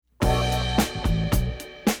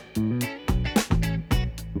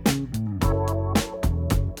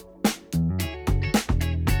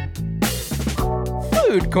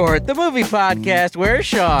Food Court, the movie podcast where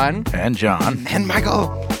Sean And John. And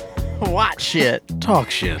Michael. watch shit,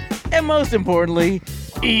 Talk shit. and most importantly,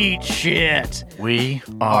 eat shit. We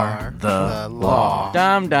are the law.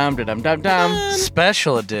 Dum dum da dum dum dum.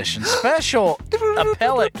 Special edition. Special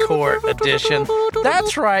appellate court edition.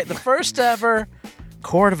 That's right. The first ever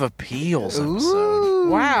Court of Appeals episode.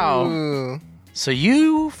 Wow. Ooh. So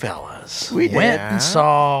you fellas We did. went and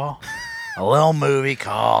saw a little movie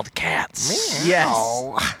called Cats. Yes.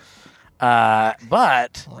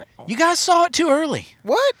 But you guys saw it too early.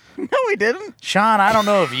 What? No, we didn't. Sean, I don't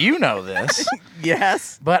know if you know this,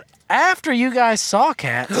 Yes. but after you guys saw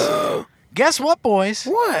Cats, guess what, boys?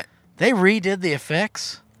 What? They redid the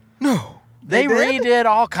effects. No. They did? redid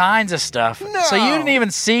all kinds of stuff. No. So you didn't even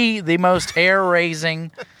see the most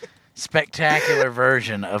hair-raising, spectacular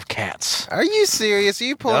version of Cats. Are you serious? Are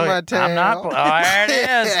you pulling my tail? I'm not. Oh, there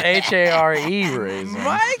it is. H-A-R-E raising.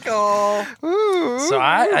 Michael. Ooh. So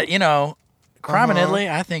I Crime in Italy,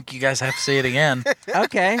 I think you guys have to see it again.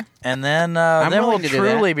 Okay. And then I'm we'll willing to do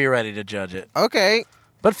that. truly be ready to judge it. Okay.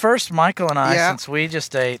 But first, Michael and I, Yeah. since we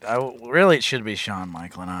just ate, really it should be Sean,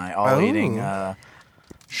 Michael, and I, all Oh. eating,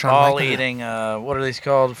 Sean all Michael. eating, what are these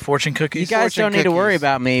called? Fortune cookies? You guys Fortune don't need to worry cookies.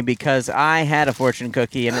 about me because I had a fortune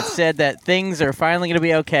cookie and it said that things are finally going to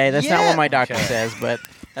be okay. That's not Yeah. what my doctor Okay. says, but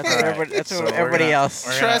that's what All right. everybody, that's So what we're everybody gonna- else.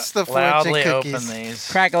 we're Trust gonna the fortune loudly cookies. open these.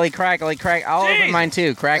 Crackly, crackly, crack. I'll open mine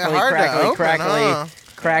too. Crackly, Hard to crackly, open, crackly, huh?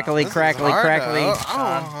 crackly, This is crackly, hard to crackly. open.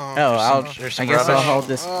 Oh, I'll. there's I some guess I'll rubbish. hold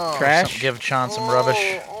this Oh. trash. Give Sean some rubbish.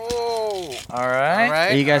 Oh. All right. All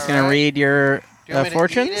right. Are you guys all gonna right. read your Do you want me to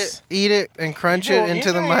fortunes? Eat it and crunch it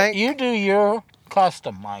into the mic. You do your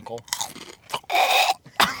custom, Michael.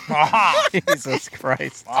 Jesus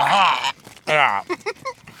Christ! Yeah.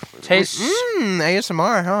 Taste.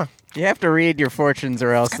 ASMR, huh? You have to read your fortunes,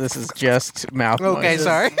 or else this is just mouth Okay, noises.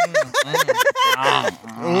 sorry.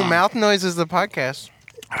 Mm. Ooh, mouth noise is the podcast.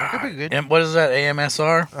 Could be good. And what is that?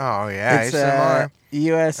 AMSR? Oh yeah, It's ASMR.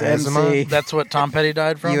 USMC. That's what Tom Petty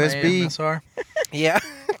died from. USB. AMSR. Yeah,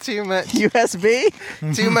 too much, USB.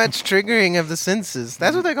 too much triggering of the senses.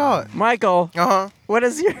 That's what they call it. Michael, Uh huh. what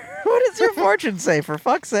does your fortune say? For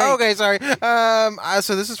fuck's sake! Okay, sorry.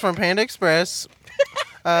 So this is from Panda Express.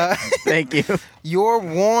 Thank you. Your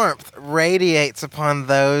warmth radiates upon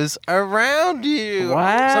those around you.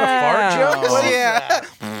 Wow. Is that a fart joke? Well, yeah.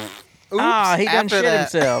 Oops, Ah, he done after shit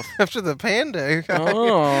that- himself. After the panda,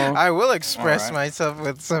 Oh. I will express All right. myself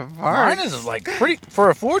with some Mine farts. is like pretty for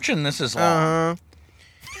a fortune. This is long. Uh-huh.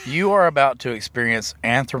 You are about to experience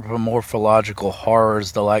anthropomorphological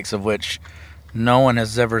horrors, the likes of which no one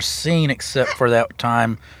has ever seen except for that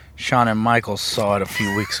time Sean and Michael saw it a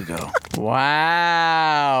few weeks ago.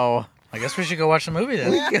 Wow. I guess we should go watch the movie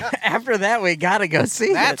then. After that, we gotta go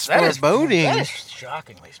see That's it. That is- foreboding. That is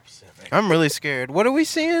shockingly specific. I'm really scared. What are we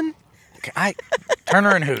seeing?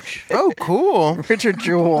 Turner and Hooch. Oh, cool. Richard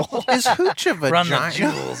Jewell. Is Hooch a Run the vagina?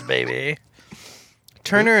 jewels, baby.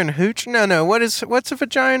 Turner and Hooch? No. What's a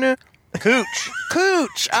vagina? Hooch.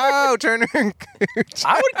 Cooch. Oh, Turner and Cooch.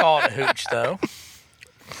 I would call it Hooch, though.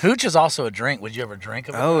 Hooch is also a drink. Would you ever drink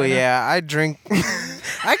a Oh vagina? yeah, I drink.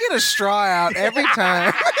 I get a straw out every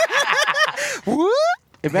time. Whoop.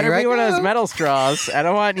 It better Here I be one of those go. metal straws. I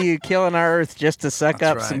don't want you killing our earth just to suck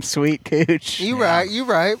That's up right. some sweet cooch. You right.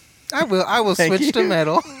 I will Thank switch to you.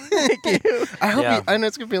 metal. Thank you. I hope Yeah. I know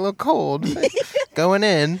it's gonna be a little cold going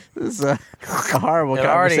in. This is a horrible It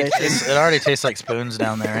already, conversation. it already tastes like spoons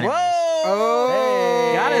down there. Anyways.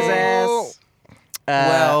 Oh, Got his ass.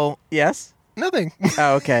 Well, Yes? nothing.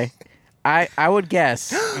 Oh, okay. I would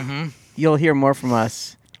guess you'll hear more from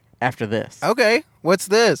us after this. Okay, what's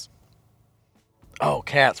this? Oh,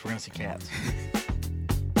 Cats. We're going to see Cats.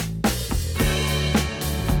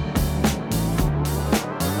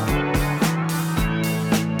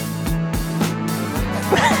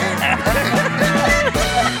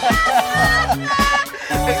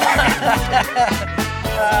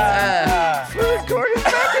 Food court is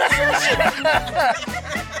back in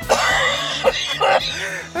session.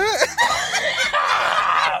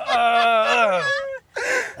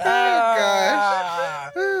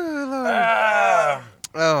 Gosh. Oh, Lord.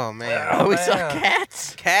 Oh man. Oh, we saw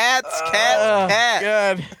cats. Cats.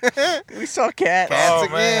 God. We saw cats. Cats Oh,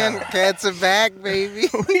 again. man. Cats are back, baby.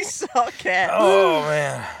 We saw cats. Oh,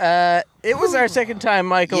 man. It was our second time,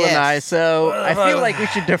 Michael and Yes. I, so I feel like we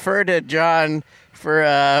should defer to John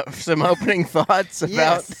for some opening thoughts about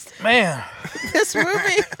Yes. Man, this movie.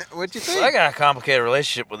 What'd you I think? got a complicated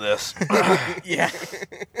relationship with this. Yeah.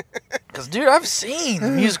 Because, dude, I've seen the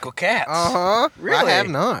musical Cats. Uh huh. Really? I have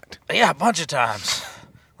not. Yeah, a bunch of times.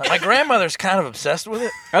 Like, my grandmother's kind of obsessed with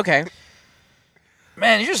it. Okay.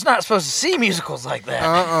 Man, you're just not supposed to see musicals like that.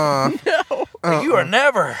 No. Like, you are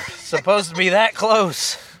never supposed to be that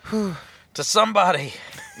close to somebody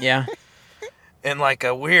Yeah. in like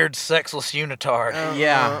a weird sexless unitard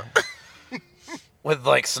Yeah. with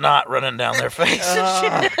like snot running down their face.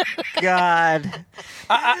 and shit. God.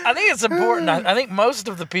 I think it's important. I think most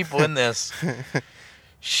of the people in this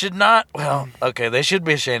should not. Well, okay, they should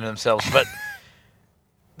be ashamed of themselves, but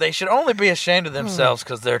they should only be ashamed of themselves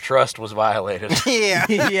because their trust was violated. Yeah.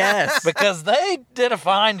 Yes. Because they did a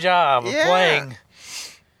fine job of Yeah. playing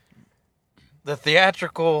the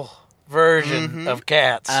theatrical version of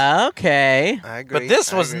Cats. Okay. I agree. But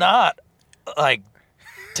this I was agree. not like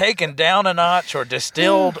taken down a notch or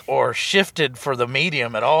distilled or shifted for the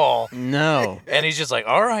medium at all. No. And he's just like,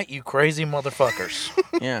 all right, you crazy motherfuckers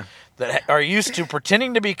Yeah. that are used to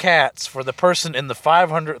pretending to be cats for the person in the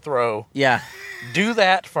 500th row, Yeah. do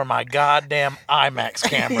that for my goddamn IMAX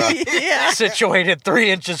camera Yeah. situated 3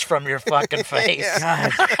 inches from your fucking face.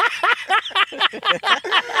 God.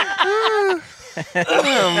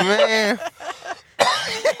 Oh man.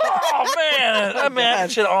 Oh, man.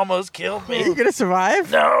 That shit almost killed Are you me. gonna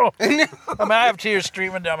survive? No. I mean, I have tears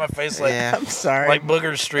streaming down my face like Yeah. I'm sorry. like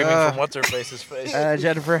boogers streaming from what's-her-face's face.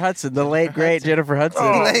 Jennifer Hudson, the late great Jennifer Hudson.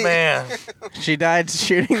 Oh, man. She died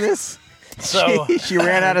shooting this. So... She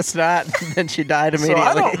ran out of snot, and then she died So immediately.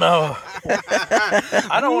 I don't know.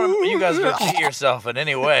 I don't want you guys to cheat yourself in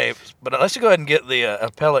any way, but let's go ahead and get the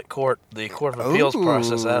appellate court, the court of appeals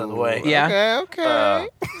process out of the way. Yeah. Okay.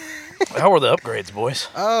 How were the upgrades, boys?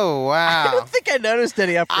 Oh I wow. don't think I noticed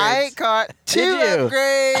any upgrades. I caught 2 Did you?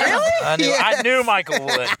 upgrades. I knew Michael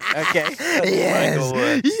would. Okay. Michael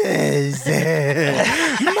would. Yes.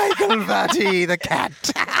 Michael Vati, the cat.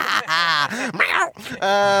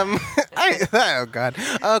 Meow. Oh god.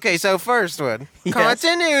 Okay, so first one. Yes.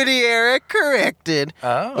 Continuity error corrected.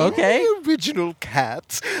 Oh. Okay. The original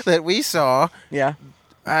cats that we saw. Yeah.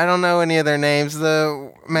 I don't know any of their names.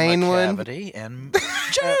 The main one. Cavity and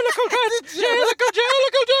Jellicle cats, Jellicle.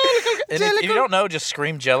 And if you don't know, just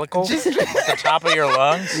scream Jellicle at the top of your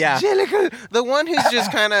lungs. Yeah. Jellicle. The one who's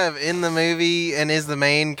just kind of in the movie and is the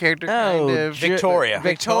main character. Oh, kind of. Victoria.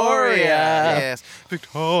 Victoria. Yes,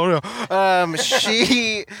 Victoria.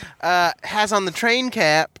 She has on the train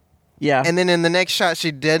cap, Yeah. and then in the next shot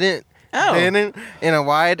she didn't. Oh. Didn't in a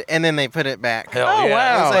wide, and then they put it back. Hell Oh, yeah.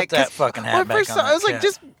 wow. Put I was like, that 'cause fucking when hat I back first on saw it, I that was like, cat.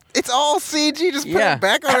 just it's all CG. Just put Yeah. it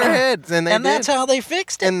back on our heads, and they And did. that's how they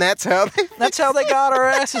fixed it. And that's how they. That's how they got our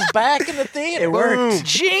asses back in the theater. It worked. Boom.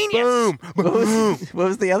 Genius. Boom. What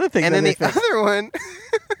was the other thing? And that then they the fixed? other one,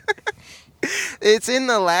 it's in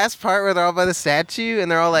the last part where they're all by the statue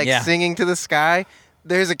and they're all like Yeah. singing to the sky.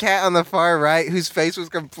 There's a cat on the far right whose face was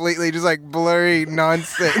completely just like blurry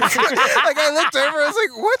nonsense. Like I looked over, I was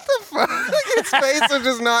like, "What the fuck?" Like, his face was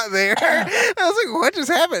just not there. I was like, "What just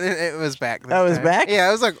happened?" And it was back. Oh, it was back? Yeah,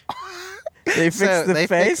 I was like, They fixed so the they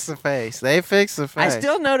face. fixed the face. They fixed the face. I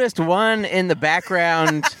still noticed one in the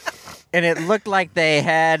background, and it looked like they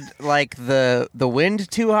had like the wind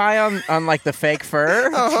too high on like the fake fur.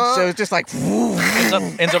 Uh-huh. So it's just like,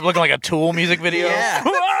 Ends up looking like a Tool music video. Yeah.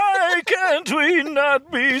 Why can't we not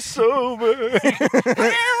be sober?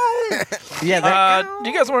 yeah, that, Do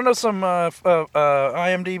you guys want to know some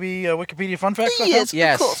IMDb, Wikipedia fun facts? about Yes,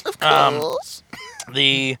 Yes. of course.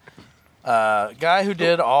 The guy who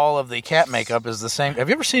did all of the cat makeup is the same. Have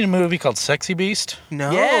you ever seen a movie called Sexy Beast?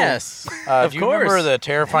 No. yes, Do you remember the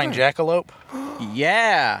terrifying jackalope?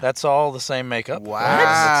 yeah. That's all the same makeup.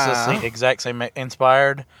 Wow. It's the exact same,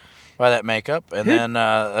 inspired by that makeup. And then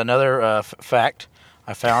another fact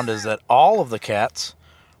I found is that all of the cats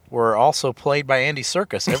were also played by Andy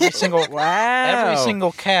Serkis. Every single Wow. every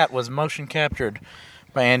single cat was motion captured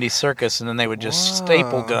by Andy Serkis, and then they would just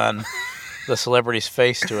staple gun the celebrity's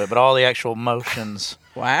face to it. But all the actual motions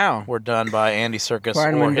Wow. were done by Andy Serkis.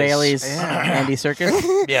 Barnum or and his- Bailey's Andy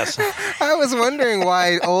Serkis. Yes. I was wondering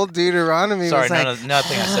why old Deuteronomy Sorry, was like,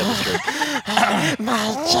 nothing I said was true.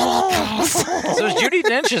 So is Judi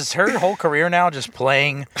Dench, is her whole career now just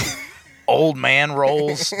playing old man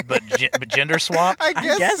roles, but gender swap? I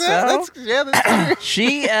guess, guess so. so. That's true.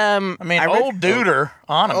 She I mean, old duder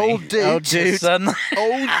on Old dude. Old dude. Suddenly,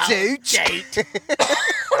 Old dude.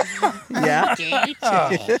 Yeah. oh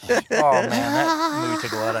man, that movie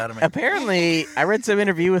took a lot out of me. Apparently, I read some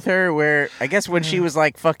interview with her where I guess when she was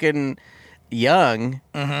like fucking young,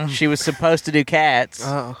 she was supposed to do Cats,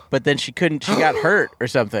 Oh. but then she couldn't. She got hurt or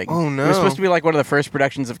something. Oh, no. It was supposed to be like one of the first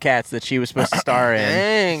productions of Cats that she was supposed to star in,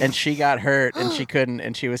 Dang. and she got hurt and she couldn't,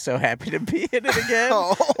 and she was so happy to be in it again.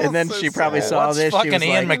 Oh, and then so she probably sad. saw What's this. She fucking was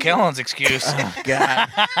Ian like, McKellen's excuse? "Oh, God,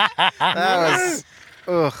 That was.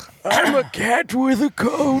 Ugh. I'm a cat with a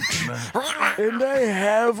coat, and I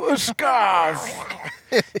have a scarf.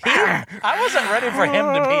 I wasn't ready for him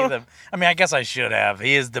to be the. I mean, I guess I should have.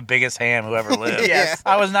 He is the biggest ham who ever lived. Yes.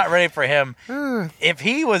 I was not ready for him. If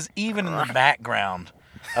he was even in the background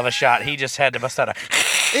of a shot, he just had to bust out a.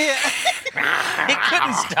 Yeah. He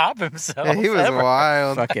couldn't stop himself. Yeah, he was ever.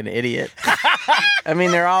 wild. Fucking idiot. I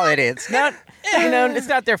mean, they're all idiots. Not, it's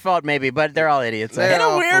not their fault maybe, but they're all idiots. They're In a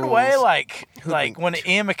all weird way, fools. like when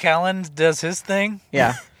Ian McKellen does his thing,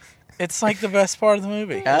 Yeah. it's like the best part of the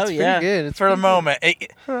movie. Oh Pretty yeah. good. It's For the pretty moment.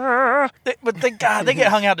 But they get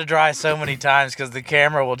hung out to dry so many times because the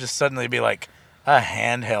camera will just suddenly be like a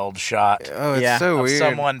handheld shot good. Oh, it's Yeah. so of weird.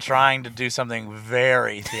 someone trying to do something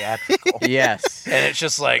very theatrical. Yes. And it's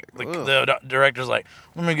just like the director's like,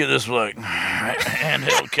 let me get this like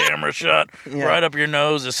handheld camera shot Yeah. right up your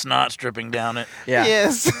nose, the snot's dripping down it. Yeah.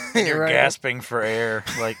 Yes. You're Right. gasping for air.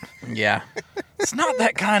 Like, Yeah. it's not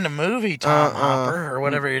that kind of movie, Tom Hopper, or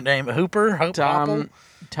whatever your name, Hooper? Tom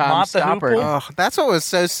Mott the Stopper. Hoople? Oh, that's what was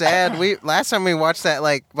so sad. Last time we watched that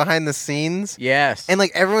like behind the scenes. Yes. And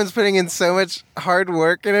like everyone's putting in so much hard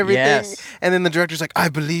work and everything, Yes. and then the director's like, "I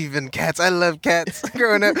believe in cats. I love cats."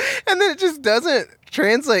 Growing up, and then it just doesn't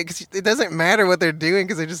translate because it doesn't matter what they're doing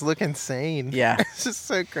because they just look insane. Yeah. It's just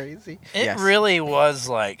so crazy. It Yes. really was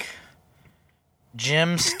like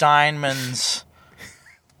Jim Steinman's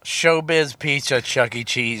showbiz pizza Chuck E.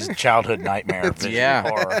 Cheese childhood nightmare visual Yeah.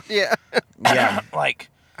 horror. Yeah. Yeah. Like,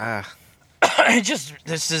 Ah,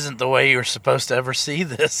 this isn't the way you were supposed to ever see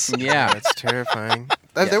this. Yeah. it's terrifying.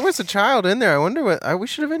 There was a child in there. I wonder what. We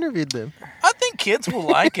should have interviewed them. I think kids will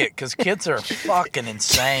like it because kids are fucking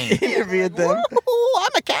insane. Interviewed them. Oh,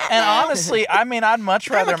 I'm a cat. And now. honestly, I mean, I'd much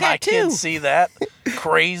rather my cat, too. kids see that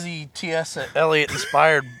crazy T.S. Eliot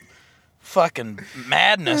inspired fucking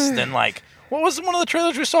madness than like, what was one of the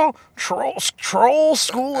trailers we saw? Troll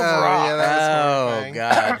School of Rock. yeah, that was Oh horrifying.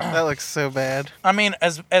 God. That looks so bad. I mean,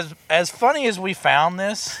 as funny as we found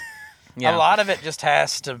this, Yeah. a lot of it just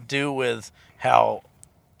has to do with how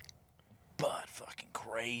butt fucking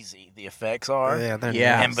crazy the effects are. Yeah, they're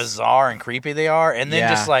Yeah. nuts. And bizarre and creepy they are. And then Yeah.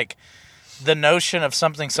 just like the notion of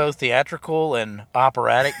something so theatrical and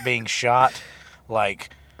operatic being shot like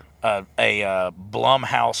a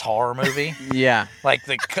Blumhouse horror movie. Yeah. Like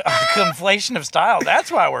the conflation of style.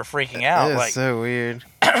 That's why we're freaking out. It is Like so weird.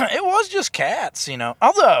 it was just cats, you know.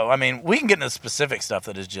 Although, I mean, we can get into specific stuff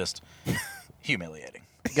that is just humiliating.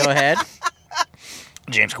 Go ahead.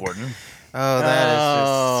 James Corden. Oh, that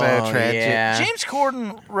is just so tragic. Yeah. James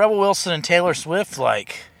Corden, Rebel Wilson, and Taylor Swift,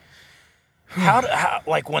 like, how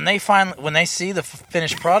like when they see the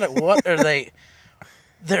finished product, what are they?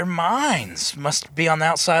 Their minds must be on the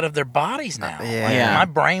outside of their bodies now. Yeah. Like, Yeah. my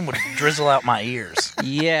brain would drizzle out my ears.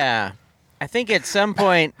 Yeah. I think at some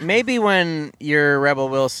point, maybe when you're Rebel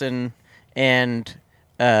Wilson and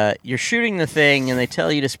you're shooting the thing and they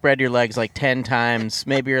tell you to spread your legs like 10 times,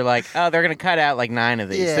 maybe you're like, oh, they're going to cut out like 9 of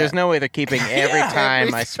these. Yeah. There's no way they're keeping every Yeah.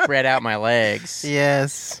 time I spread out my legs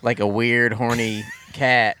Yes. like a weird, horny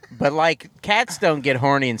cat. But like cats don't get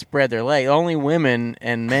horny and spread their legs. Only women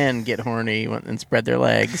and men get horny and spread their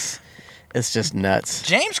legs. It's just nuts.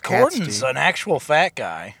 James Cats Corden's do. an actual fat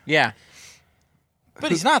guy, Yeah. but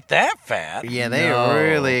he's not that fat. Yeah, they No.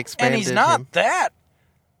 really And expanded he's not him. that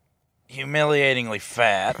humiliatingly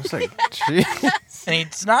fat. It's like, jeez. And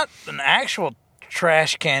he's not an actual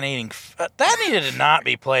trash can eating. That needed to not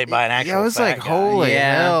be played by an actual Yeah, I was fat like, guy. holy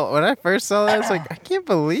Yeah. hell. When I first saw that, I was like, I can't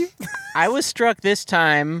believe I was struck this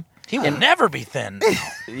time. He will never be thin.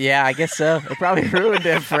 Yeah, I guess so. It probably ruined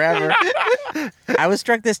him forever. I was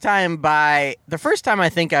struck this time by the first time I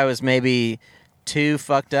think I was maybe too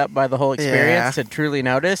fucked up by the whole experience Yeah. to truly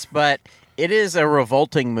notice, but it is a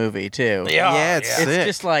revolting movie too. Yeah, it's It's sick.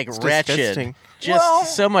 just like It's wretched. disgusting. Just Well-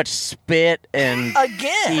 so much spit and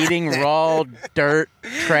Again. eating raw dirt,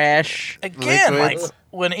 trash. Again, liquids. like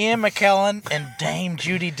when Ian McKellen and Dame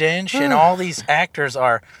Judi Dench and all these actors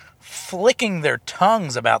are flicking their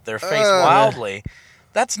tongues about their face wildly,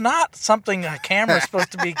 that's not something a camera's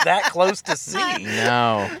supposed to be that close to see.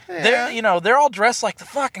 No. They're all dressed like the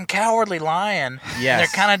fucking Cowardly Lion. And Yes.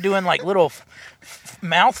 they're kind of doing like little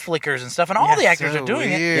mouth flickers and stuff, and all the actors so are doing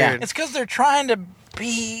weird. Yeah. it. It's because they're trying to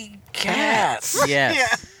be cats.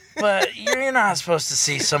 Yes. But you're not supposed to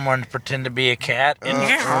see someone pretend to be a cat in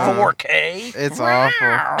 4K. It's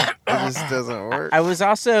awful. It just doesn't work. I was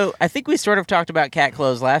also, I think we sort of talked about cat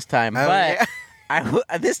clothes last time, Oh, but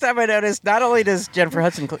yeah. this time I noticed not only does Jennifer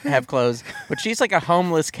Hudson have clothes, but she's like a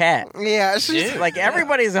homeless cat. Yeah, she's Dude. Like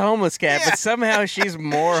everybody's a homeless cat, but somehow she's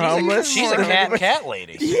more homeless. She's a cat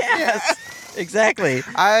lady. Yes. Exactly.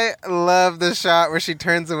 I love the shot where she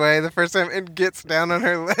turns away the first time and gets down on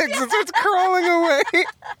her legs and starts crawling away.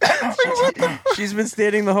 She's been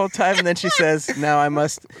standing the whole time, and then she says, "Now I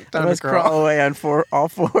must Time to crawl crawl. away on all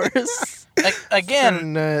fours."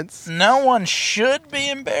 Again, Nuts. no one should be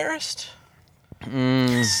embarrassed.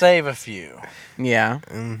 Save a few. Yeah.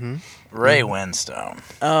 Mm-hmm. Ray Winstone.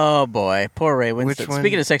 Oh boy, poor Ray Winston. Which one?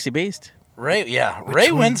 Speaking of sexy beast, Ray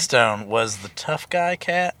Winstone was the tough guy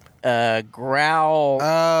cat. growl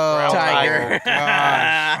Oh, tiger.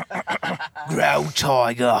 Growl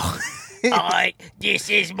tiger. This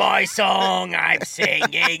is my song. I'm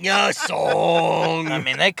singing a song. I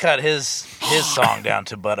mean, they cut his song down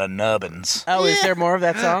to but a nubbins. Oh, is there more of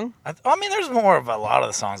that song? I mean, there's more of a lot of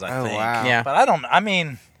the songs, I Oh, think. wow. Yeah. But I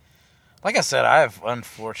mean, like I said, I've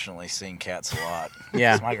unfortunately seen cats a lot.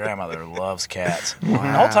 Yeah. 'Cause my grandmother loves cats. And the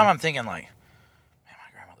whole time I'm thinking, like, man,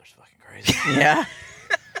 my grandmother's fucking crazy. Yeah.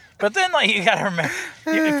 But then, like, you gotta remember,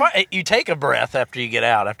 you take a breath after you get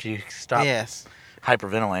out, after you stop Yes.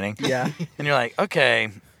 hyperventilating. Yeah. And you're like,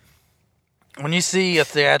 okay, when you see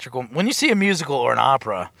a musical or an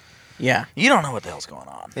opera, Yeah. you don't know what the hell's going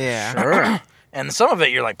on. Yeah. Sure. And some of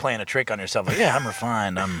it, you're like playing a trick on yourself. Like, yeah, I'm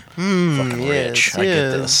refined. I'm fucking rich. yes, I get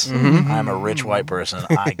yes. this. Mm-hmm. I'm a rich white person.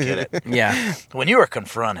 I get it. Yeah. When you are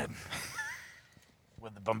confronted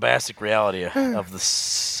with the bombastic reality of the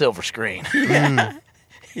silver screen,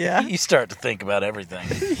 Yeah. you start to think about everything.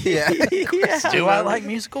 Yeah. Yeah. Do I like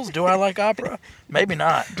musicals? Do I like opera? Maybe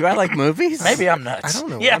not. Do I like movies? Maybe I'm nuts. I don't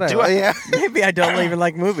know. Yeah, what do I? Yeah. Maybe I don't even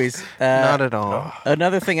like movies. Not at all.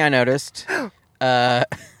 Another thing I noticed,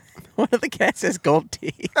 one of the cats has gold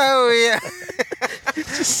teeth. Oh yeah.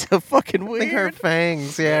 It's just so fucking I weird. think her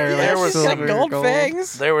fangs. Yeah. Are Yeah, like there was she's got silver, gold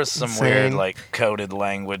fangs. There was some Insane. weird, like, coded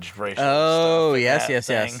language racial Oh, stuff in yes, that yes,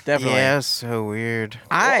 thing. yes. Definitely. Yeah. So weird.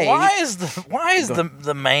 Why is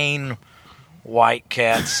the main white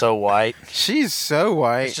cat so white? She's so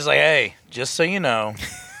white. It's just like, hey, just so you know,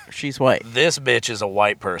 She's white. this bitch is a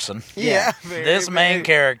white person. yeah. This main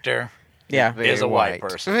character Yeah. very is a white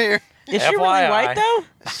person. Very- Is she really FYI. white,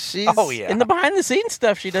 though? She's. Oh yeah. In the behind the scenes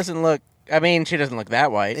stuff, she doesn't look. I mean, she doesn't look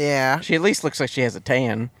that white. Yeah. She at least looks like she has a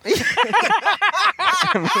tan.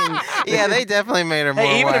 Yeah. They definitely made her more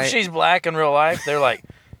Hey, even white. if she's black in real life, they're like,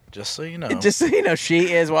 just so you know, Just so you know,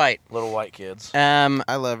 she is white. little white kids.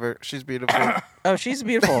 I love her. She's beautiful. Oh, she's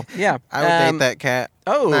beautiful. Yeah. I would date that cat.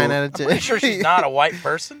 Oh. 9 out of I'm 10. pretty sure she's not a white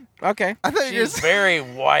person. Okay. I thought you were She's very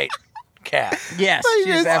white cat. Yes, thought you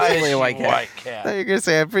she's guys- absolutely a Why white is she cat. White I cat. thought you were gonna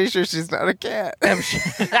say. I'm pretty sure she's not a cat.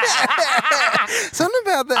 Something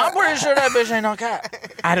about that. I'm pretty sure that bitch ain't no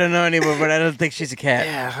cat. I don't know anymore, but I don't think she's a cat.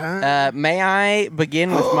 Yeah. Huh? May I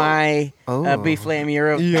begin with my Oh. beef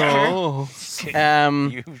lamure? Yo.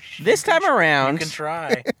 This time You around, can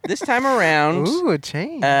try. this time around, Ooh, a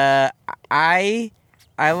chain. I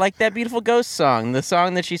like that beautiful ghost song, the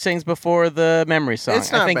song that she sings before the memory song.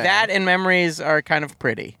 It's not I think bad. that and memories are kind of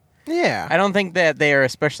pretty. yeah. I don't think that they are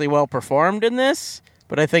especially well performed in this,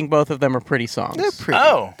 but I think both of them are pretty songs. They're pretty.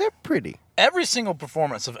 Oh. They're pretty. Every single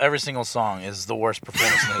performance of every single song is the worst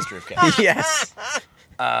performance in the history of cats. Yes.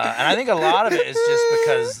 And I think a lot of it is just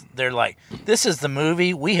because they're like, this is the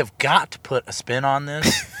movie. We have got to put a spin on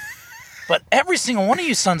this. But every single one of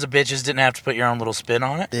you sons of bitches didn't have to put your own little spin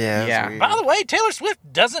on it. Yeah. that's Yeah. weird. By the way, Taylor Swift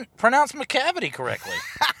doesn't pronounce McCavity correctly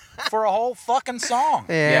for a whole fucking song.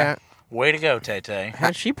 Yeah. Way to go, Tay-Tay. How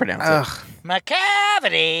does she pronounce Ugh.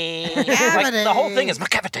 McCavity. Like, the whole thing is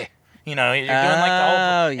McCavity. You know, you're doing like the whole.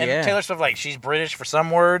 Oh, And yeah. Taylor Swift, like, she's British for some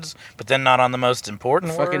words, but then not on the most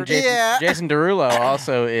important it? Fucking words. Jason, Yeah. Jason Derulo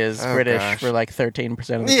also is Oh, British gosh. for like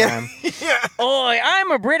 13% of the Yeah. time. Yeah. Oi, I'm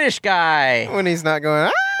a British guy. When he's not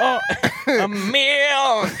going. Oh, a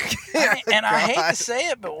milk. And I hate to say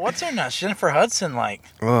it, but what's her nuts? Jennifer Hudson, like,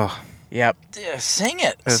 Oh. Yep. sing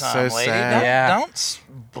it, It's some so lady. sad. Yeah.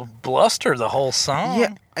 Don't bluster the whole song.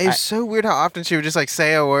 Yeah. It was so weird how often she would just like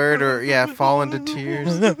say a word or fall into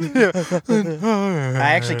tears.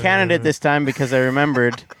 I actually counted it this time because I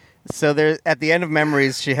remembered. So there, at the end of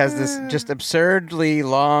Memories, she has this just absurdly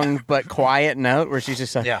long but quiet note where she's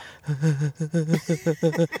just like, Yeah. and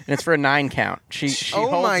it's for a 9 count. She Oh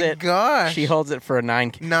holds my it. gosh. She holds it for a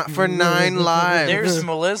 9 count. Not for 9 lives. There's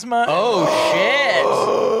melisma. Oh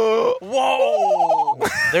shit! Whoa!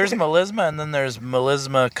 There's melisma, and then there's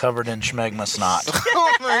melisma covered in schmegma snot,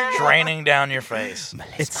 Oh my God. draining down your face.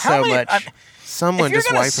 It's How so many- much. I- Someone if you're just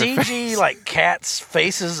gonna wipe her face. CG like cats'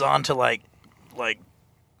 faces onto like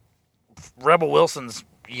Rebel Wilson's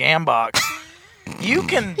yam box, you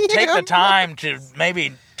can take the Yam time to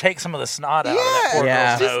maybe take some of the snot out of that Yeah, poor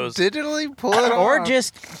Yeah. girl's just nose. digitally pull it or off.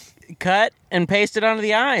 just cut and paste it onto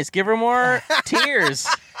the eyes. Give her more tears.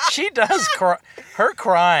 She does cry. Her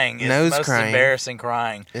crying is Nose the most crying. embarrassing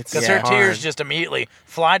crying. It's Because Yeah. her tears hard. just immediately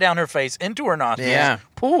fly down her face into her nostrils, Yeah.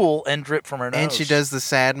 pool, and drip from her nose. And she does the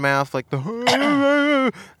sad mouth, like the.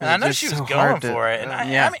 And I know It's she just was so going hard to- for it.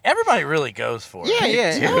 And Yeah. I mean, everybody really goes for it. Yeah,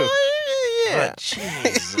 yeah, too. yeah. But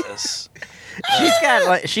Jesus. She's got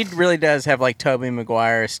like she really does have like Tobey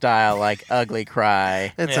Maguire style like ugly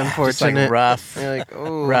cry. It's Yeah. Just like unfortunate. rough. You're like,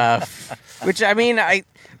 oh, Rough.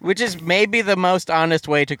 Which is maybe the most honest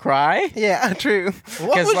way to cry. Yeah, true.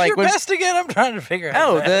 What 'Cause, was like, your when- best again? I'm trying to figure out.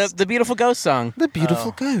 Oh, best. the beautiful ghost song. The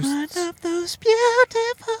beautiful ghost. One of those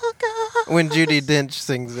beautiful ghosts. When Judi Dench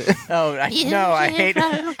sings it. Oh, I hate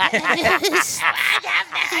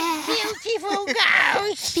Beautiful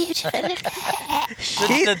ghost. Beautiful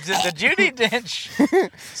the Judi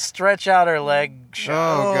Dench stretch out her leg shot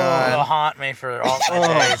Oh, God. will haunt me for all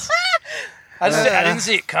my days. I didn't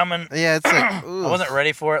see it coming. Yeah, it's like. I wasn't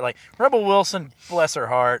ready for it. Like Rebel Wilson, bless her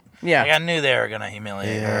heart. Yeah. Like, I knew they were gonna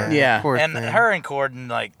humiliate her. Yeah. Poor And thing. her and Corden,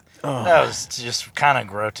 like that was just kind of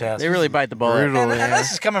grotesque. They really bite the bullet. Brutal. And Yeah.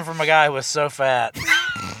 this is coming from a guy who was so fat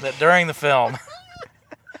that during the film,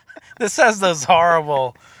 this has those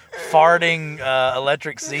horrible farting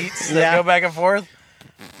electric seats that Yeah. go back and forth.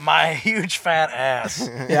 My huge fat ass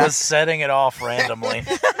was setting it off randomly.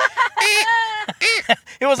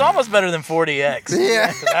 It was almost better than 40X.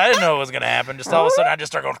 Yeah. I didn't know what was going to happen. Just all of a sudden, I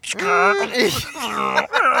just start going.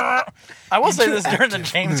 I will say this during the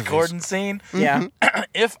James Corden scene. Yeah.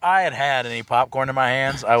 If I had had any popcorn in my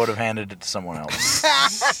hands, I would have handed it to someone else. I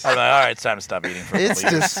was like, all right, it's time to stop eating for a It's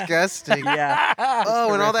couple years. disgusting. Yeah.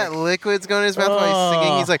 Oh, and all that liquid's going in his mouth while he's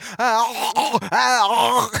singing. He's like,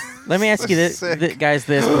 Let me ask you this, Sick. guys,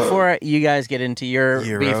 this before you guys get into your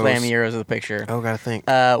Euros. beef lamb Euros of the picture. Oh, gotta think.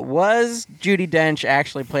 Was Judi Dench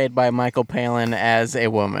actually played by Michael Palin as a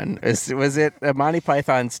woman? Was it a Monty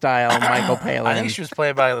Python style Michael Palin? I think she was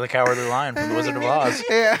played by the Cowardly Lion from The Wizard of Oz.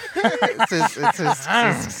 Yeah, it's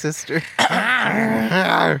his sister.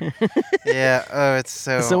 Yeah. Oh, it's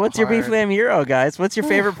so. So what's your beef hard. lamb Euro, guys? What's your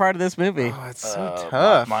favorite part of this movie? Oh, it's so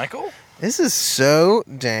tough. Michael? This is so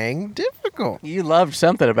dang difficult. You loved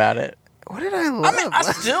something about it. What did I love? I mean, I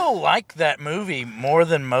still like that movie more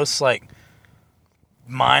than most, like,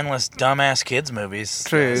 mindless, dumbass kids' movies.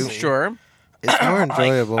 True. I see. Sure. It's more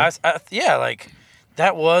enjoyable. Yeah, like,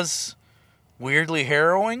 that was weirdly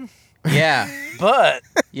harrowing, Yeah. but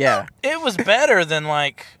Yeah. it was better than,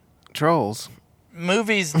 like, Trolls.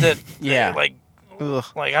 movies that, Yeah. like, Ugh.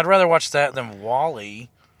 I'd rather watch that than Wall-E.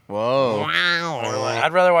 Whoa. Or like,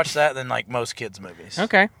 I'd rather watch that than, like, most kids' movies.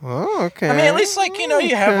 Okay. Oh, okay. I mean, at least, like, you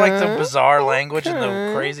have, like, the Okay. bizarre language and the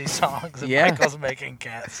Okay. crazy songs. And Yeah. Michael's making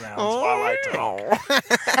cat sounds while I talk.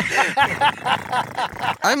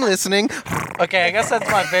 I'm listening. Okay, I guess that's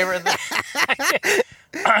my favorite thing.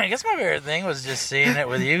 I guess my favorite thing was just seeing it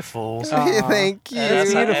with you fools. Thank you. And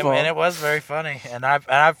that's beautiful. and it was very funny. And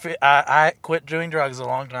I quit doing drugs a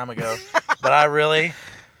long time ago, but I really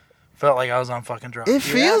felt like I was on fucking drugs. It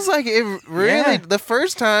feels like it really. Yeah. The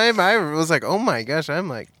first time I was like, oh my gosh, I'm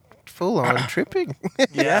like full on tripping.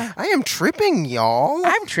 Yeah. I am tripping, y'all.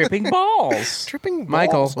 I'm tripping balls. tripping.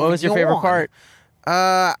 Michael, balls what was your favorite yawn. part?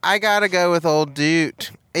 I gotta go with old dude.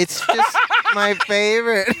 It's just my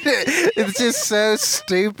favorite. It's just so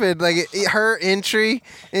stupid. Like her entry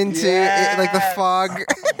into like the fog,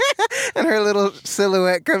 and her little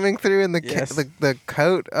silhouette coming through in the Yes. the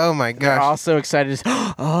coat. Oh my They're gosh! all so excited.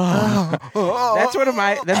 Oh.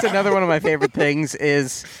 That's another one of my favorite things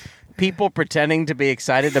is people pretending to be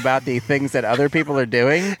excited about the things that other people are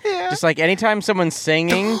doing. Yeah. Just like anytime someone's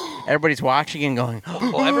singing, everybody's watching and going,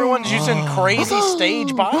 Well, everyone's using crazy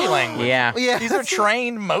stage body language. yeah. Yeah. These are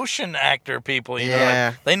trained motion actor people. You know, Yeah.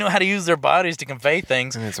 like, they know how to use their bodies to convey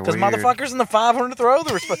things. And it's Because weird. motherfuckers in the 500 throw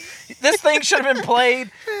the this thing should have been played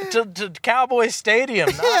to Cowboy Stadium,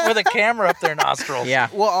 not with a camera up their nostrils. Yeah.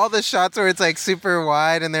 Well, all the shots where it's like super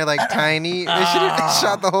wide and they're like tiny. They should have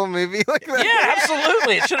shot the whole movie like that. Yeah,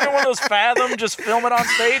 absolutely. It should have been one of those Fathom, just film it on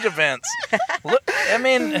stage events. Look, I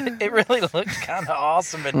mean, it really looked kind of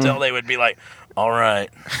awesome until they would be like, all right,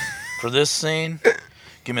 for this scene,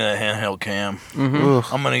 give me that handheld cam. Ugh.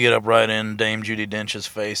 I'm going to get up right in Dame Judi Dench's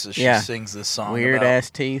face as she Yeah. sings this song Weird about, ass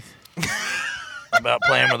teeth. about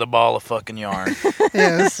playing with a ball of fucking yarn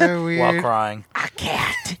Yeah, it's so while weird. crying. A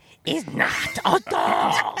cat is not a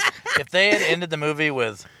dog. If they had ended the movie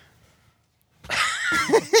with,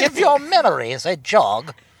 If your memory is a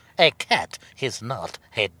jog, a cat is not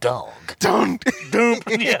a dog. Don't,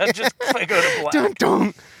 yeah, just go to black.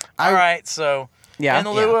 don't. All right, so Yeah. in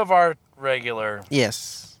lieu of our regular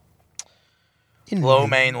Yes. low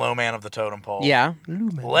man of the totem pole. Yeah.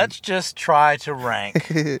 Let's just try to rank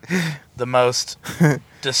the most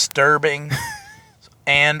disturbing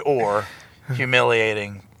and or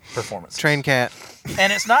humiliating performances. Train cat.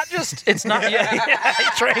 And it's not train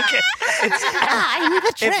cat. I'm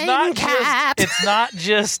the train cat.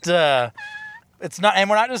 It's not, and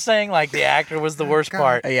we're not just saying like the actor was the worst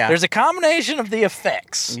part. Yeah. There's a combination of the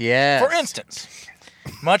effects. Yes. For instance,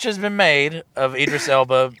 much has been made of Idris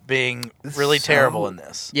Elba being really terrible in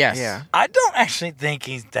this. Yes. Yeah. I don't actually think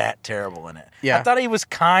he's that terrible in it. Yeah. I thought he was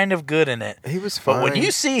kind of good in it. He was fine. But when you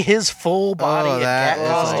see his full body and that cat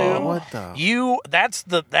is like, costume, what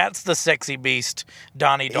the? that's the sexy beast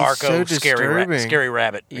Donnie so Darko disturbing. scary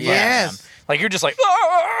rabbit. Yes. man. Like you're just like,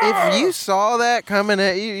 "Ah!" If you saw that coming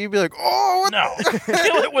at you, you'd be like, "Oh, what no,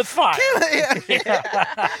 kill it with fire.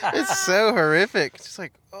 It's so horrific. It's just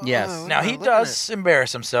like, oh, Yes. what Now am I he looking does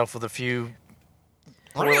embarrass himself with a few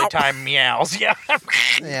poorly timed meows. Yeah. at?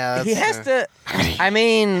 Yeah, He has to. I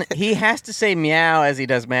mean, he has to say meow as he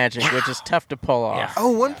does magic, which is tough to pull off. Yeah. Oh,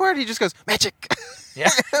 one part he just goes magic. Yeah.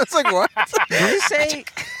 It's like what?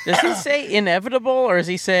 Does he say inevitable or is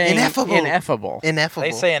he saying Ineffable. ineffable? Ineffable.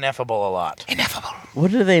 They say ineffable a lot. ineffable. What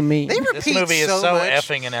do they mean? They This repeat movie is so much.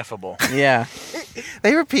 effing ineffable. Yeah.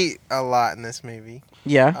 They repeat a lot in this movie,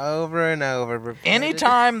 Yeah. over and over. repeated.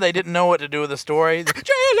 Anytime they didn't know what to do with the story, the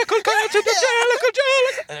Jellicle cat, the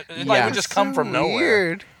Jellicle, Jellicle. It like Yeah. would just come So from nowhere.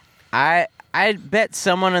 Weird. I bet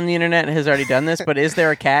someone on the internet has already done this, but is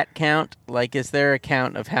there a cat count? Like, is there a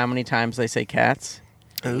count of how many times they say cats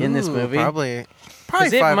in this Ooh, movie? Probably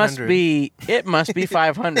Because it 500. must be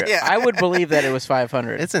 500. Yeah. I would believe that it was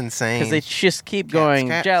 500. It's insane. Because they just keep going,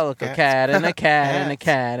 Cats, Jellicle cats, cat and a cat and a cats.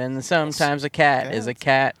 cat, and sometimes a cat is a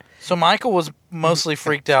cat. So Michael was mostly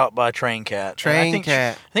freaked out by Train Cat. And I Train think,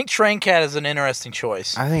 Cat. I think Train Cat is an interesting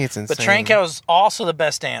choice. I think it's insane. But Train Cat was also the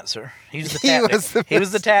best dancer. He was the He tap, was the he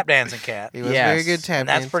was the best- tap dancing cat. He was Yes. very good tap And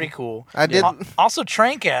that's dancing. pretty cool. I did. Also,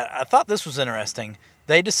 Train Cat, I thought this was interesting.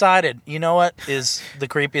 They decided, you know what is the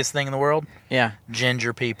creepiest thing in the world? Yeah.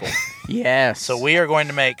 Ginger people. Yes. So we are going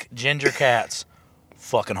to make ginger cats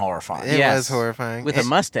fucking horrifying. It Yes. was horrifying. with a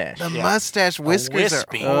mustache. The Yeah. mustache whiskers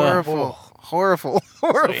wispy. are horrible. Horrible.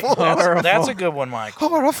 Horrible. That's a good one, Michael.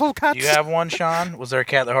 Horrible cats. Do you have one, Sean? Was there a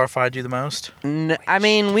cat that horrified you the most? I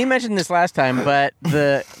mean, we mentioned this last time, but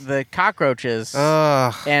the cockroaches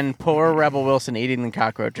Ugh. and poor Rebel Wilson eating the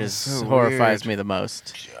cockroaches So horrifies weird. me the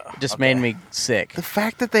most. Just made me sick. The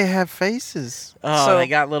fact that they have faces. Oh, So- they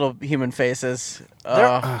got little human faces.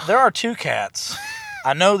 There are two cats.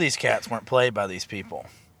 I know these cats weren't played by these people,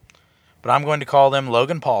 but I'm going to call them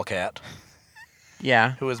Logan Paul Cat,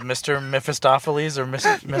 Yeah. who is Mr. Mephistopheles or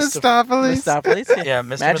Mr. Mistopheles. Mistopheles? Yeah,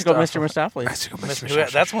 Mr. Magical Mr. Mistopheles.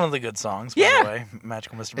 Mistopheles. That's one of the good songs, by Yeah. the way.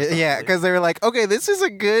 Magical Mr. Mistopheles. Yeah, because they were like, okay, this is a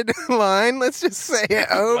good line. Let's just say it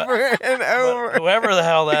over and But over. whoever the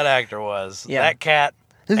hell that actor was, Yeah. that cat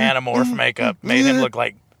anamorph makeup made him look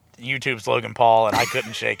like YouTube's Logan Paul, and I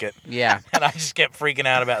couldn't shake it. Yeah. And I just kept freaking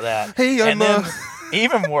out about that. Hey, and I'm, then,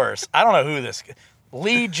 even worse, I don't know who this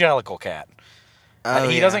Lee Jellicle Cat. Oh,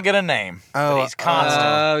 he yeah. doesn't get a name, but he's constant.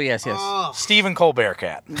 Oh, yes, yes. Stephen Colbert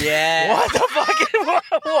Cat. Yeah. What the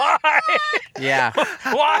fuck? Why? Yeah.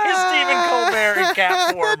 Why is Stephen Colbert in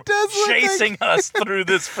cat form That does look like- chasing us through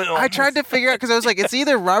this film? I tried to figure out because I was like, it's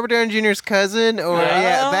either Robert Downey Jr.'s cousin or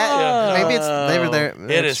that. Maybe it's they were there.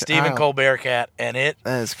 It is Stephen Colbert Cat, and it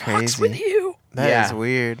That is fucks with crazy. you. That is Yeah.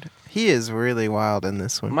 weird. He is really wild in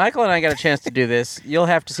this one. Michael and I got a chance to do this. You'll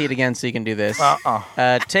have to see it again so you can do this.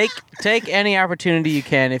 Uh-uh. Take any opportunity you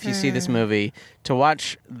can if you see this movie to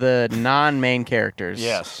watch the non-main characters.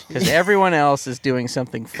 Yes. Because everyone else is doing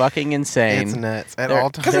something fucking insane. It's nuts at They're, all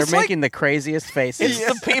times. they're it's like- making the craziest faces.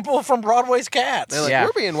 It's the people from Broadway's Cats. They're like, Yeah.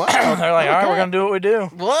 we're being wild. They're like, all right, we're gonna do what we do.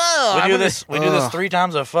 Whoa! We do this. We do this Ugh. 3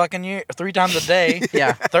 times a fucking year, 3 times a day.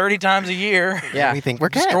 Yeah. 30 times a year. Yeah. We think we're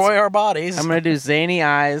cats. Destroy our bodies. I'm gonna do zany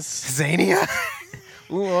eyes. Zania.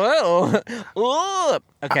 Whoa! Ooh.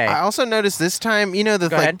 Okay. I also noticed this time, you know, Go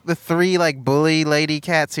ahead. the 3 like bully lady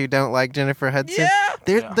cats who don't like Jennifer Hudson. Yeah.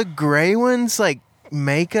 They're Yeah. the gray ones, like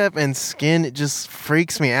makeup and skin. It just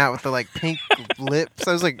freaks me out with the like pink lips.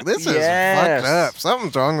 I was like, this is Yes. fucked up.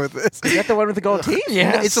 Something's wrong with this. Is that the one with the gold teeth?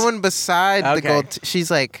 Yes. It's the one beside the Okay. gold.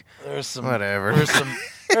 She's like, There's some whatever.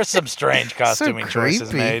 There's some strange costuming choices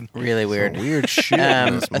creepy. made. Really weird. weird shit.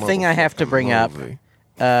 in this A thing I have to bring up. movie.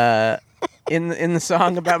 In the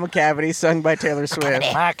song about McCavity, sung by Taylor Swift,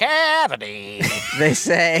 My cavity. they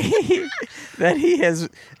say that he has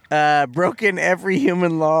broken every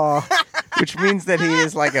human law which means that he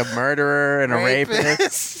is like a murderer and a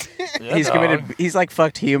rapist. He's committed. He's like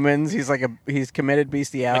fucked humans. He's committed A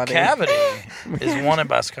bestiality. cavity is wanted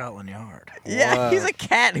by Scotland Yard. Yeah, Whoa. he's a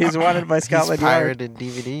cat who's wanted by He's Scotland Yard. pirated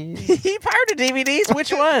DVDs. He pirated DVDs.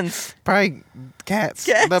 Which ones? Probably Cats.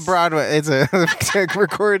 Cats. The Broadway. It's a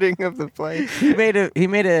recording of the play. He made a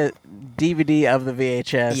DVD of the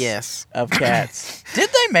VHS. Yes. Of Cats. Did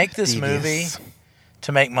they make this Devious. movie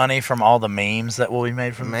to make money from all the memes that will be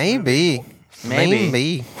made from this movie?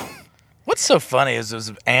 Maybe. What's so funny is it was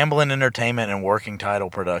Amblin Entertainment and Working Title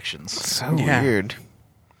Productions. So Yeah. weird.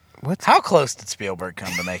 What's How close did Spielberg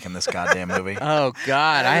come to making this goddamn movie? Oh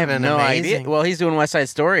God, I have been no amazing. idea. Well, he's doing West Side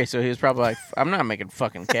Story, so he was probably like, "I'm not making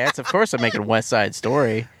fucking Cats. Of course, I'm making West Side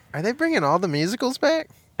Story." Are they bringing all the musicals back?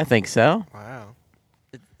 I think so. Wow.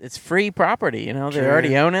 It's free property, you know. They True.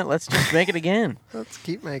 already own it. Let's just make it again. Let's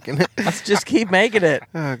keep making it. Let's just keep making it.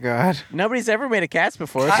 Oh God. Nobody's ever made a Cats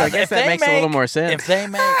before, so I If guess that they makes a little more If sense. they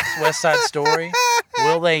make West Side Story,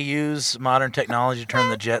 will they use modern technology to turn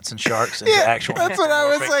the Jets and Sharks into actual That's what I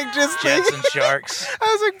was anthropomorphic like just Jets thinking. and Sharks, I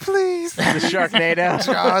was like, please. The Sharknado.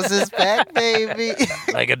 Jaws is back, baby.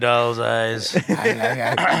 like a doll's eyes.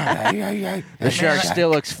 The shark still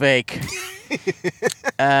looks fake.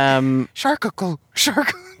 Sharkacle.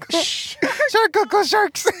 Sharkacle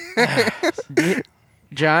sharks.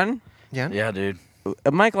 John, Yeah. Yeah, dude.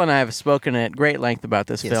 Michael and I have spoken at great length about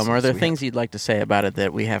this Yes, film. Are there yes, we things you'd like to say about it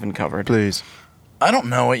that we haven't covered? Please. I don't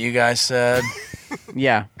know what you guys said,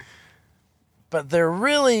 Yeah. but they're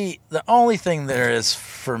really the only thing there is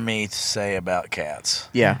for me to say about Cats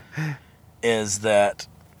Yeah. is that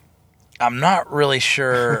I'm not really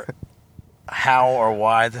sure how or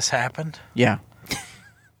why this happened Yeah.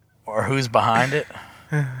 or who's behind it.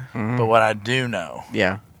 But what I do know,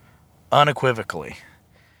 Yeah. unequivocally,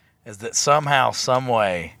 is that somehow, some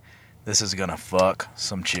way, this is gonna fuck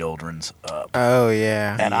some children's up. Oh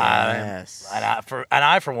yeah. And Yes.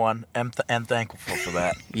 I for one am thankful for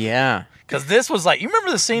that. Yeah. Because this was like, you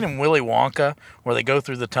remember the scene in Willy Wonka where they go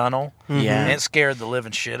through the tunnel Yeah. and it scared the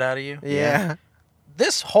living shit out of you? Yeah.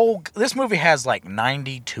 This movie has like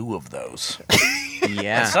 92 of those.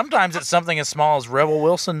 Yeah. And sometimes it's something as small as Rebel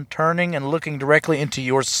Wilson turning and looking directly into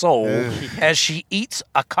your soul as she eats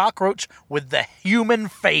a cockroach with the human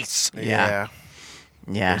face. Yeah.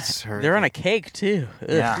 Yeah. It's horrific. They're on a cake too. Ugh.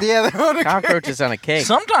 Yeah. Yeah. They're on a Cockroaches on a cake.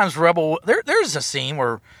 Sometimes there's a scene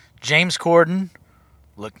where James Corden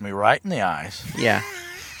looked me right in the eyes, Yeah.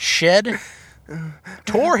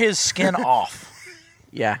 tore his skin off,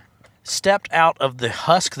 Yeah. stepped out of the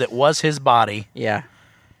husk that was his body, Yeah.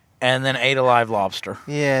 and then ate a live lobster.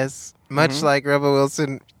 Yes. Much like Rebel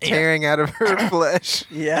Wilson tearing out of her flesh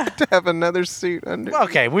Yeah. to have another suit under.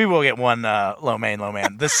 Okay, we will get one low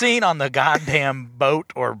man. The scene on the goddamn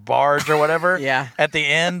boat or barge or whatever. Yeah. At the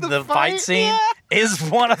end, the fight fight, scene is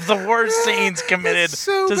one of the worst scenes committed It's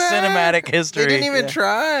so to bad. cinematic history. They didn't even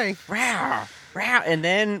try. Row, row. And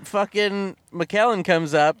then fucking McKellen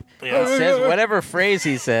comes up Yeah. and says whatever phrase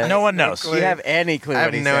he says. No one knows. Do you have any clue I have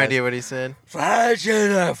what he no says? idea what he said.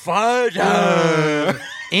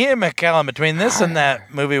 Ian McKellen, between this and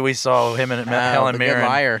that movie we saw him and Helen The Good Mirren,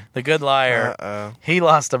 Liar. The Good Liar, Uh-oh. he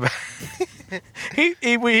lost a. he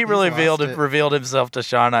revealed lost it. revealed himself to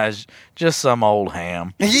Shauna as just some old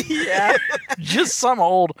ham, Yeah. just some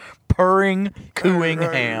old purring, cooing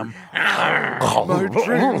ham. My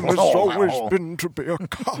dream has always been to be a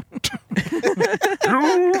cat.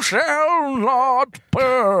 You shall not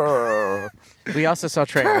purr. We also saw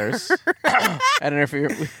trailers. I don't know if you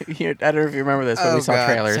remember this, but we saw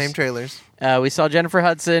trailers. Same trailers. We saw Jennifer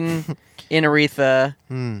Hudson in Aretha.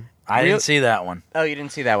 I didn't see that one. Oh, you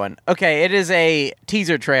didn't see that one. Okay, it is a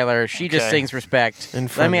teaser trailer. She just Okay. sings Respect. In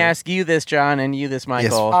Let front me of- ask you this, John, and you this,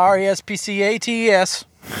 Michael. RESPCATS.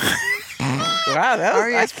 Wow, that was,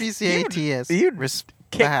 R-E-S-P-C-A-T-S. you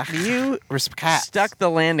Respect. you Respect. stuck the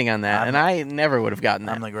landing on that, and I never would have gotten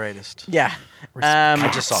that. I'm the greatest. Yeah. I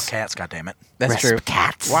just saw Cats, goddammit. That's true.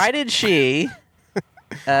 Why did she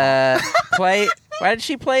play? Why did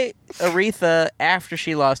she play Aretha after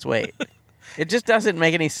she lost weight? It just doesn't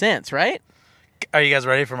make any sense, right? Are you guys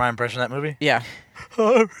ready for my impression of that movie? Yeah.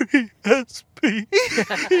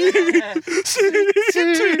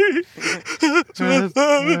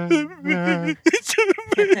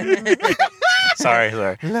 Sorry.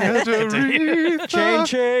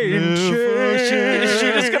 Change. Is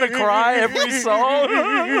she just gonna cry every song?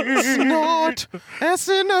 Snort.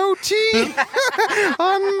 S-N-O-T.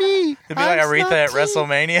 On me. It'd be like Aretha at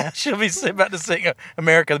WrestleMania. She'll be about to sing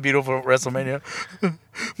America the Beautiful at WrestleMania.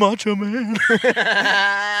 Macho Man.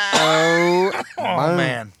 Oh, Oh,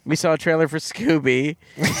 man. We saw a trailer for Scooby,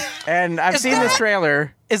 and I've seen this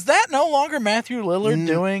trailer. Is that no longer Matthew Lillard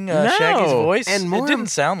doing no. Shaggy's voice? And more it didn't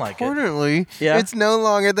sound like it. Importantly, Yeah. it's no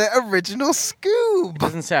longer the original Scoob.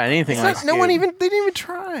 Doesn't sound anything It's like like no one Scoob. they didn't even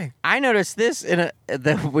try. I noticed this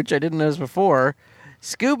which I didn't notice before.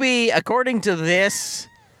 Scooby, according to this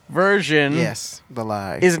version, Yes, the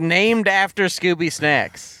lie. is named after Scooby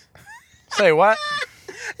Snacks. Say what?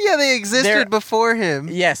 Yeah, they existed They're- before him.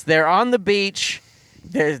 Yes, they're on the beach.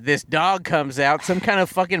 This dog comes out. Some kind of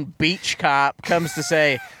fucking beach cop comes to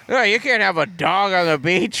say, "Oh, you can't have a dog on the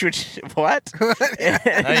beach." Which what? No,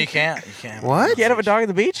 you can't. You can't. What? You can't have a dog on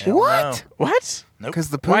the beach? Hell What? What? Nope. Because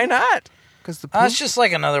the poop. Why not? Because the poop. It's just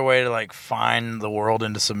like another way to like find the world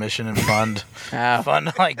into submission and fund Oh.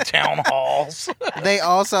 fund like town halls. They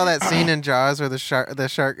all saw that scene in Jaws where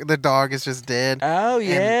the dog is just dead. Oh And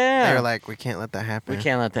yeah. they were like, we can't let that happen. we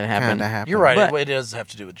can't let that happen. Kinda happen. You're right. But- it does have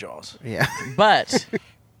to do with Jaws. Yeah. But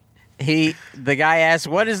the guy asks,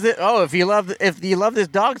 "What is this? Oh, if you love this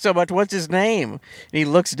dog so much, what's his name?" And he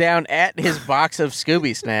looks down at his box of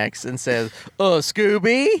Scooby Snacks and says, "Oh,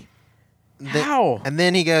 Scooby." How? And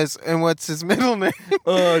then he goes, and what's his middle name?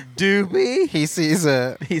 Doobie. He sees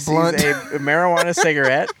a He sees blunt. a marijuana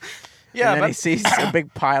cigarette. Yeah, and then but he sees a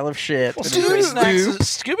big pile of shit. well, And he's Scooby like,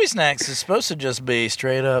 Scooby Snacks is supposed to just be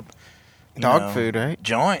straight up you Dog know, food, right?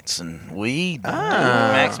 Joints and weed, and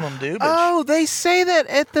Ah. maximum doobage. Oh, they say that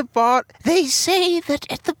at the They say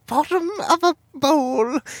that at the bottom of a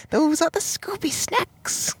bowl, those are the Scooby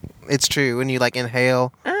Snacks. It's true when you like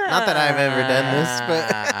inhale. Not that I've ever done this,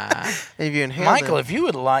 but if you inhale, Michael, them- if you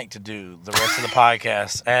would like to do the rest of the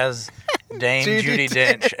podcast as Dame Judy Judy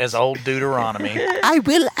Dench as old Deuteronomy, I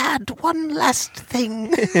will add one last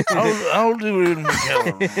thing. I'll do it in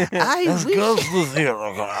the I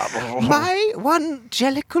wish my one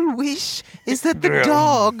jellicle wish is that the Yeah.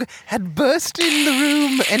 dog had burst in the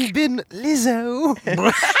room and been Lizzo.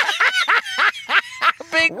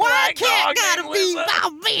 Big black dog named Lizzo.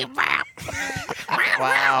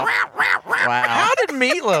 wow. Wow. How did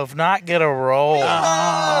Meatloaf not get a role?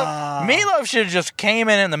 Meatloaf should have just came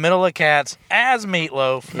in the middle of Cats as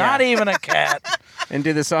Meatloaf, not even a cat. And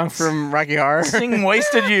do the song from Rocky Horror. Sing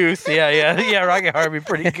Wasted Youth. Yeah, Rocky Horror would be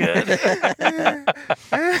pretty good.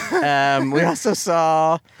 We also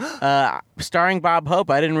saw, starring Bob Hope.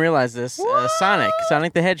 I didn't realize this. Sonic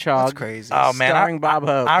the Hedgehog. That's crazy. Oh, man. Starring Bob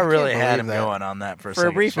Hope. I really can't had believe him that. going on that for a For a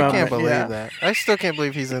second. brief I moment. can't believe yeah. that. I still can't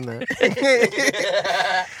believe he's in that.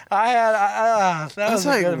 That I was was a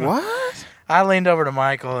like, good one. what? I leaned over to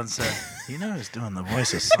Michael and said, "You know who's doing the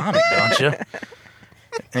voice of Sonic, don't you?"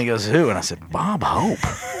 And he goes, "Who?" And I said, "Bob Hope."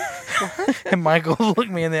 And Michael looked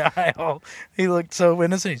me in the eye. He looked so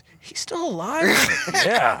innocent. He's still alive?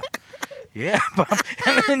 Yeah. Yeah, Bob.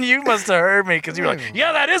 And then you must have heard me because you were like,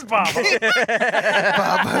 "Yeah, that is Bob Hope."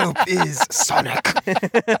 Bob Hope is Sonic.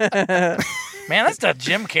 Man, that's not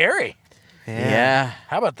Jim Carrey. Yeah.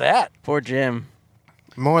 How about that? Poor Jim.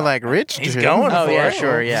 More like Rich. He's Jim. going Oh, for yeah, it.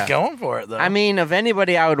 sure, yeah. He's going for it, though. I mean, of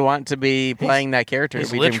anybody I would want to be playing that character, he's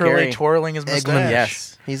it'd be Jim literally Carrey. twirling his mustache. Eggman.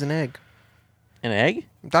 Yes. He's an egg. An egg?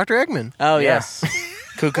 Dr. Eggman. Oh, Yeah. yes.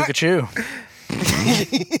 Cuckoo-ca-choo.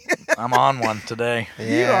 I'm on one today.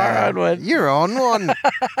 You are on one. You're on one.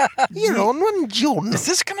 You're on one, John. Is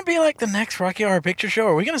this going to be like the next Rocky Horror Picture Show?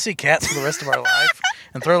 Are we going to see cats for the rest of our life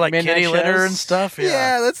and throw like Midnight kitty litter shows? and stuff?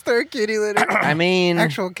 Yeah, let's throw kitty litter. I mean,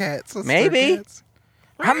 Actual cats. Let's throw Maybe. cats.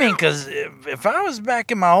 I mean, because if I was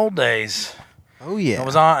back in my old days, Oh, yeah.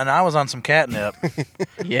 I was on some catnip.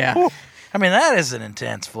 yeah. I mean, that is an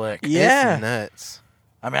intense flick. Yeah. It's nuts.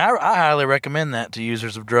 I mean, I highly recommend that to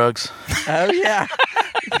users of drugs. Oh, yeah.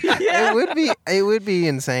 yeah. It would be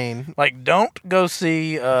insane. Like, don't go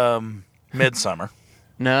see Midsummer.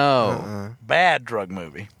 No. Bad drug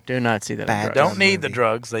movie. Do not see that. Bad on drugs. Don't need the movie.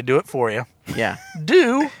 drugs. They do it for you. Yeah.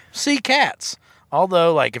 Do see Cats.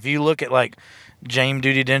 Although, like, if you look at, like, James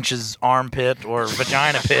Duty Dench's armpit or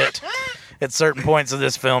vagina pit at certain points of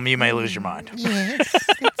this film, you may lose your mind. Yes,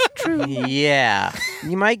 it's true. Yeah.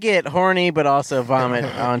 You might get horny, but also vomit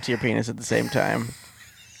onto your penis at the same time,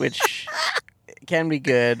 which can be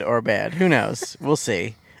good or bad. Who knows? We'll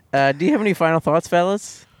see. Do you have any final thoughts,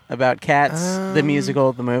 fellas, about Cats, the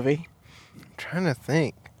musical, the movie? I'm trying to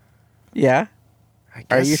think. Yeah. I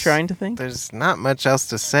Are you guess trying to think? There's not much else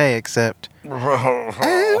to say except. Well,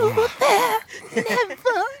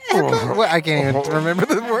 I can't even remember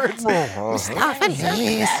the words.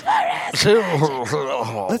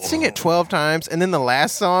 Let's sing it 12 times, and then the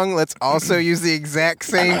last song, let's also use the exact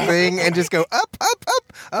same thing and just go up, up,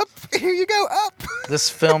 up, up. Here you go, up. This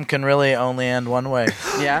film can really only end one way.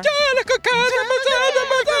 Yeah.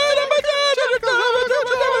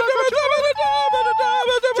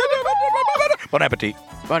 Bon appetit.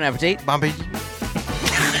 Bon appetit. Bumpy.